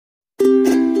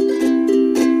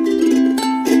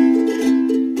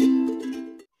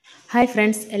Hi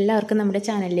friends, എല്ലാവർക്കും നമ്മുടെ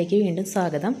ചാനലിലേക്ക് വീണ്ടും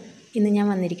സ്വാഗതം. ഇന്ന് ഞാൻ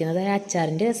വന്നിരിക്കുന്നത് ഒരു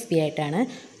അച്ചാറിൻ്റെ റെസിപ്പി ആയിട്ടാണ്.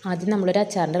 ആദ്യം നമ്മളൊരു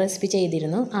അച്ചാറിൻ്റെ റെസിപ്പി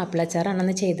ചെയ്തിരുന്നു. ആപ്പിൾ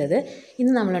അച്ചാറാണെന്ന് ചെയ്തത്.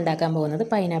 ഇന്ന് നമ്മൾ ഉണ്ടാക്കാൻ പോകുന്നത്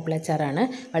പൈനാപ്പിൾ അച്ചാറാണ്.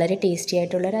 വളരെ ടേസ്റ്റി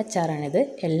ആയിട്ടുള്ളൊരു അച്ചാറാണിത്.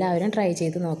 എല്ലാവരും ട്രൈ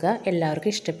ചെയ്ത് നോക്കുക,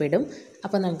 എല്ലാവർക്കും ഇഷ്ടപ്പെടും.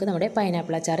 അപ്പോൾ നമുക്ക് നമ്മുടെ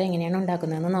പൈനാപ്പിൾ അച്ചാർ എങ്ങനെയാണ്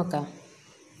ഉണ്ടാക്കുന്നതെന്ന് നോക്കാം.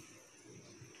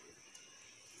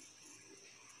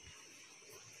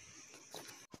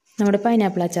 നമ്മുടെ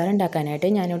പൈനാപ്പിൾ അച്ചാർ ഉണ്ടാക്കാനായിട്ട്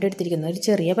ഞാനിവിടെ എടുത്തിരിക്കുന്നത് ഒരു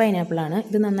ചെറിയ പൈനാപ്പിളാണ്.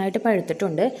 ഇത് നന്നായിട്ട്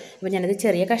പഴുത്തിട്ടുണ്ട്. അപ്പോൾ ഞാനത്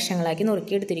ചെറിയ കഷ്ണങ്ങളാക്കി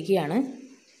നുറുക്കി എടുത്തിരിക്കുകയാണ്.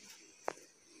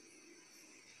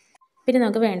 പിന്നെ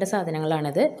നമുക്ക് വേണ്ട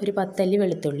സാധനങ്ങളാണിത്. ഒരു 10 അല്ലി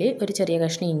വെളുത്തുള്ളി, ഒരു ചെറിയ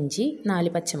കഷ്ണം ഇഞ്ചി,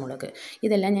 4 പച്ചമുളക്.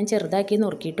 ഇതെല്ലാം ഞാൻ ചെറുതാക്കി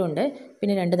നുറുക്കിയിട്ടുണ്ട്.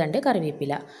 പിന്നെ 2 തണ്ട്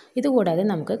കറിവേപ്പില. ഇതുകൂടാതെ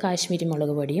നമുക്ക് കാശ്മീരി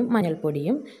മുളക് പൊടിയും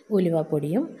മഞ്ഞൾപ്പൊടിയും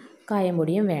ഉലുവാപ്പൊടിയും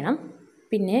കായംപൊടിയും വേണം.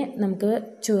 പിന്നെ നമുക്ക്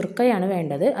ചുർക്കയാണ്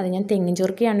വേണ്ടത്. അത് ഞാൻ തെങ്ങിൻ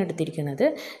ചുർക്കയാണ് എടുത്തിരിക്കുന്നത്.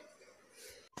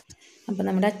 അപ്പോൾ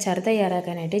നമ്മുടെ അച്ചാർ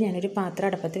തയ്യാറാക്കാനായിട്ട് ഞാനൊരു പാത്രം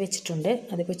അടുപ്പത്ത് വെച്ചിട്ടുണ്ട്.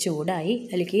 അതിപ്പോൾ ചൂടായി.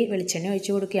 അതിലേക്ക് വെളിച്ചെണ്ണ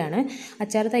ഒഴിച്ച് കൊടുക്കുകയാണ്.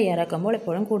 അച്ചാർ തയ്യാറാക്കുമ്പോൾ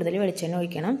എപ്പോഴും കൂടുതൽ വെളിച്ചെണ്ണ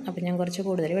ഒഴിക്കണം. അപ്പോൾ ഞാൻ കുറച്ച്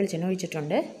കൂടുതൽ വെളിച്ചെണ്ണ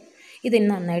ഒഴിച്ചിട്ടുണ്ട്. ഇതിന്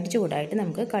നന്നായിട്ട് ചൂടായിട്ട്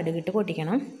നമുക്ക് കടുകിട്ട്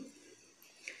പൊട്ടിക്കണം.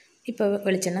 ഇപ്പോൾ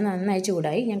വെളിച്ചെണ്ണ നന്നായി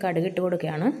ചൂടായി. ഞാൻ കടുകിട്ട്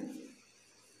കൊടുക്കുകയാണ്.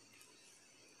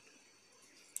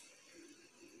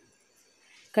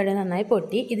 കടുക് നന്നായി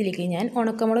പൊട്ടി. ഇതിലേക്ക് ഞാൻ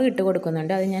ഉണക്കമുളക് ഇട്ട്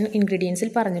കൊടുക്കുന്നുണ്ട്. അത് ഞാൻ ഇൻഗ്രീഡിയൻസിൽ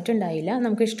പറഞ്ഞിട്ടുണ്ടായില്ല.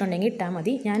 നമുക്ക് ഇഷ്ടമുണ്ടെങ്കിൽ ഇട്ടാൽ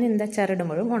മതി. ഞാൻ എന്ത് അച്ചാർ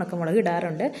ഇടുമ്പോഴും ഉണക്കമുളക്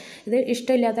ഇടാറുണ്ട്. ഇത്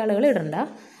ഇഷ്ടമില്ലാത്ത ആളുകൾ ഇടണ്ട.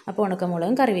 അപ്പോൾ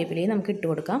ഉണക്കമുളകും കറിവേപ്പിലയും നമുക്ക് ഇട്ട്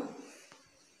കൊടുക്കാം.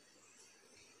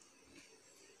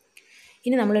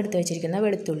 ഇനി നമ്മൾ എടുത്തു വെച്ചിരിക്കുന്ന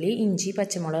വെളുത്തുള്ളി, ഇഞ്ചി,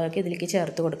 പച്ചമുളകൊക്കെ ഇതിലേക്ക്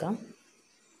ചേർത്ത് കൊടുക്കാം.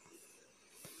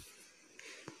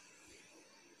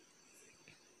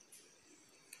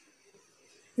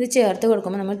 ഇത് ചേർത്ത്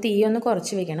കൊടുക്കുമ്പോൾ നമ്മൾ തീ ഒന്ന്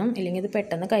കുറച്ച് വെക്കണം, ഇല്ലെങ്കിൽ ഇത്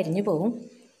പെട്ടെന്ന് കരിഞ്ഞു പോകും.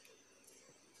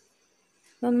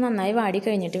 അതൊന്ന് നന്നായി വാടി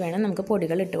കഴിഞ്ഞിട്ട് വേണം നമുക്ക്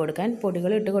പൊടികൾ ഇട്ട് കൊടുക്കാൻ.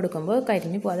 പൊടികൾ ഇട്ട് കൊടുക്കുമ്പോൾ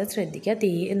കരിഞ്ഞു പോകാതെ ശ്രദ്ധിക്കുക. തീ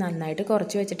നന്നായിട്ട്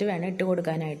കുറച്ച് വെച്ചിട്ട് വേണം ഇട്ട്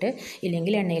കൊടുക്കാനായിട്ട്.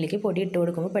 ഇല്ലെങ്കിൽ എണ്ണയിലേക്ക് പൊടി ഇട്ട്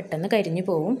കൊടുക്കുമ്പോൾ പെട്ടെന്ന് കരിഞ്ഞു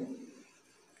പോകും.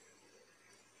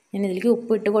 ഞാൻ ഇതിലേക്ക്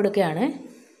ഉപ്പ് ഇട്ട് കൊടുക്കുകയാണ്.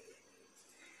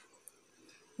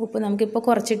 ഉപ്പ് നമുക്കിപ്പോൾ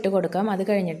കുറച്ചിട്ട് കൊടുക്കാം. അത്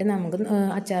കഴിഞ്ഞിട്ട് നമുക്ക്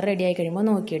അച്ചാർ റെഡിയായി കഴിയുമ്പോൾ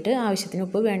നോക്കിയിട്ട് ആവശ്യത്തിന്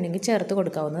ഉപ്പ് വേണമെങ്കിൽ ചേർത്ത്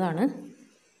കൊടുക്കാവുന്നതാണ്.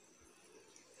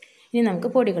 ഇനി നമുക്ക്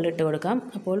പൊടികൾ ഇട്ട് കൊടുക്കാം.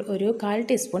 അപ്പോൾ ഒരു 1/4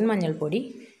 ടീസ്പൂൺ മഞ്ഞൾപ്പൊടി.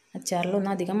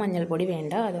 അച്ചാറിലൊന്നും അധികം മഞ്ഞൾപ്പൊടി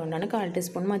വേണ്ട, അതുകൊണ്ടാണ് 1/4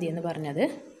 ടീസ്പൂൺ മതിയെന്ന് പറഞ്ഞത്.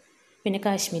 പിന്നെ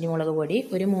കാശ്മീരി മുളക് പൊടി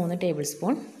ഒരു 3 ടേബിൾ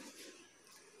സ്പൂൺ.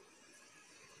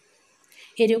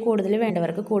 എരിവ് കൂടുതൽ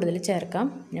വേണ്ടവർക്ക് കൂടുതൽ ചേർക്കാം.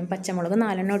 ഞാൻ പച്ചമുളക്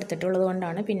 4 എടുത്തിട്ടുള്ളത്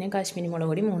കൊണ്ടാണ് പിന്നെ കാശ്മീരി മുളക്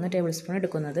പൊടി 3 ടേബിൾ സ്പൂൺ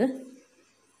എടുക്കുന്നത്.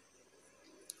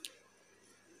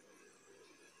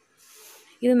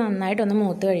 ഇത് നന്നായിട്ടൊന്ന്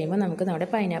മൂത്ത് കഴിയുമ്പോൾ നമുക്ക് നമ്മുടെ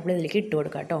പൈനാപ്പിൾ ഇതിലേക്ക് ഇട്ട്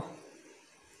കൊടുക്കാം കേട്ടോ.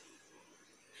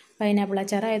 പൈനാപ്പിൾ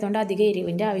അച്ചാർ ആയതുകൊണ്ട് അധികം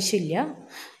എരിവിൻ്റെ ആവശ്യമില്ല.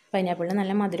 പൈനാപ്പിളിന്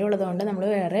നല്ല മധുരം ഉള്ളതുകൊണ്ട് നമ്മൾ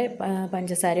വേറെ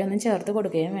പഞ്ചസാരയൊന്നും ചേർത്ത്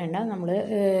കൊടുക്കുകയും വേണ്ട.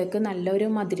 നമ്മൾക്ക് നല്ലൊരു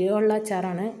മധുരമുള്ള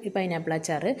അച്ചാറാണ് ഈ പൈനാപ്പിൾ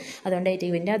അച്ചാർ. അതുകൊണ്ട്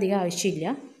എരിവിൻ്റെ അധികം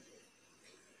ആവശ്യമില്ല.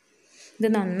 ഇത്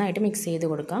നന്നായിട്ട് മിക്സ് ചെയ്ത്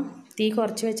കൊടുക്കാം. തീ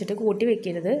കുറച്ച് വെച്ചിട്ട് കൂട്ടി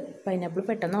വെക്കരുത്. പൈനാപ്പിൾ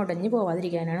പെട്ടെന്ന് ഉടഞ്ഞു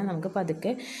പോവാതിരിക്കാനാണ് നമുക്ക്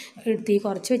പതുക്കെ തീ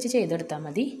കുറച്ച് വെച്ച് ചെയ്തെടുത്താൽ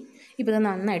മതി. ഇപ്പോൾ ഇത്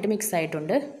നന്നായിട്ട് മിക്സ്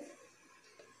ആയിട്ടുണ്ട്.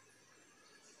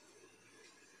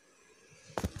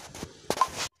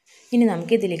 ഇനി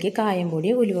നമുക്ക് ഇതിലേക്ക്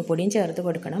കായംപൊടിയും ഉലുവപ്പൊടിയും ചേർത്ത്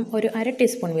കൊടുക്കണം. ഒരു 1/2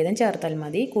 ടീസ്പൂൺ വീതം ചേർത്താൽ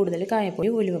മതി. കൂടുതൽ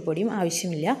കായപ്പൊടിയും ഉലുവപ്പൊടിയും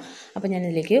ആവശ്യമില്ല. അപ്പോൾ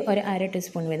ഞാനിതിലേക്ക് ഒരു 1/2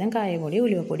 ടീസ്പൂൺ വീതം കായപ്പൊടിയും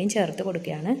ഉലുവപ്പൊടിയും ചേർത്ത്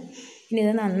കൊടുക്കുകയാണ്. ഇനി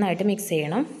ഇത് നന്നായിട്ട് മിക്സ്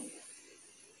ചെയ്യണം.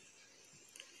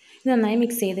 ഇത് നന്നായി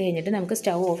മിക്സ് ചെയ്ത് കഴിഞ്ഞിട്ട് നമുക്ക്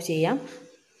സ്റ്റൗ ഓഫ് ചെയ്യാം.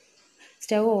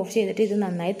 സ്റ്റൗ ഓഫ് ചെയ്തിട്ട് ഇത്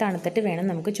നന്നായി തണുത്തിട്ട് വേണം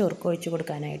നമുക്ക് ചൊറുക്ക് ഒഴിച്ച്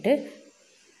കൊടുക്കാനായിട്ട്.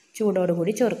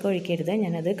 ചൂടോടുകൂടി ചൊറുക്ക് ഒഴിക്കരുത്.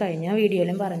 ഞാനത് കഴിഞ്ഞ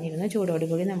വീഡിയോയിലും പറഞ്ഞിരുന്നു.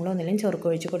 ചൂടോടുകൂടി നമ്മൾ ഒന്നിലും ചൊറുക്ക്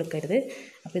ഒഴിച്ച് കൊടുക്കരുത്.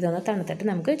 അപ്പോൾ ഇതൊന്ന് തണുത്തിട്ട്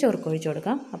നമുക്ക് ചൊറുക്ക് ഒഴിച്ച്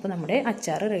കൊടുക്കാം. അപ്പോൾ നമ്മുടെ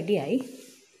അച്ചാർ റെഡിയായി.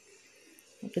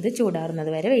 അപ്പോൾ ഇത്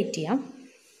ചൂടാറുന്നത് വരെ വെയിറ്റ് ചെയ്യാം.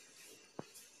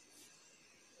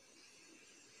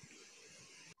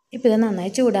 ഇപ്പോൾ ഇത്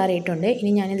നന്നായി ചൂടാറിയിട്ടുണ്ട്.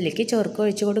 ഇനി ഞാനിതിലേക്ക് ചൊറുക്ക്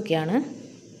ഒഴിച്ച് കൊടുക്കുകയാണ്.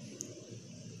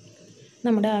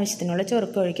 നമ്മുടെ ആവശ്യത്തിനുള്ള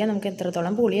ചൊറുക്ക് ഒഴിക്കാം. നമുക്ക്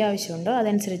എത്രത്തോളം പുളി ആവശ്യമുണ്ടോ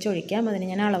അതനുസരിച്ച് ഒഴിക്കാം.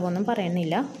 അതിന് ഞാൻ അളവൊന്നും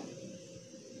പറയുന്നില്ല.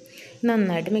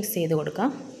 നന്നായിട്ട് മിക്സ് ചെയ്ത്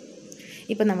കൊടുക്കാം.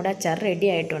 ഇപ്പോൾ നമ്മുടെ അച്ചാർ റെഡി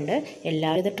ആയിട്ടുണ്ട്.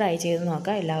 എല്ലാവരും ഇത് ട്രൈ ചെയ്ത്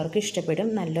നോക്കാം. എല്ലാവർക്കും ഇഷ്ടപ്പെടും.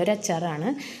 നല്ലൊരു അച്ചാറാണ്.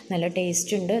 നല്ല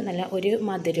ടേസ്റ്റ് ഉണ്ട്. നല്ല ഒരു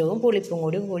മധുരവും പുളിപ്പും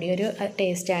കൂടിയൊരു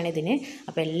ടേസ്റ്റാണ് ഇതിന്.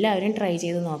 അപ്പോൾ എല്ലാവരും ട്രൈ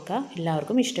ചെയ്ത് നോക്കാം.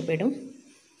 എല്ലാവർക്കും ഇഷ്ടപ്പെടും.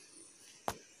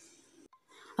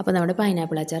 അപ്പോൾ നമ്മുടെ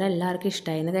പൈനാപ്പിൾ അച്ചാർ എല്ലാവർക്കും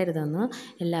ഇഷ്ടമായി എന്ന് കരുതുന്നു.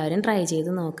 എല്ലാവരും ട്രൈ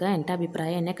ചെയ്ത് നോക്കുക. എൻ്റെ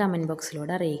അഭിപ്രായം എന്നെ കമൻറ്റ്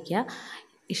ബോക്സിലൂടെ അറിയിക്കുക.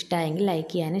 ഇഷ്ടമായെങ്കിൽ ലൈക്ക്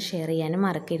ചെയ്യാനും ഷെയർ ചെയ്യാനും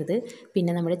മറക്കരുത്.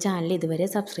 പിന്നെ നമ്മുടെ ചാനൽ ഇതുവരെ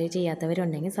സബ്സ്ക്രൈബ്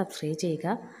ചെയ്യാത്തവരുണ്ടെങ്കിൽ സബ്സ്ക്രൈബ്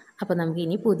ചെയ്യുക. അപ്പോൾ നമുക്ക്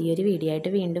ഇനി പുതിയൊരു വീഡിയോ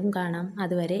ആയിട്ട് വീണ്ടും കാണാം.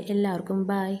 അതുവരെ എല്ലാവർക്കും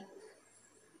ബൈ.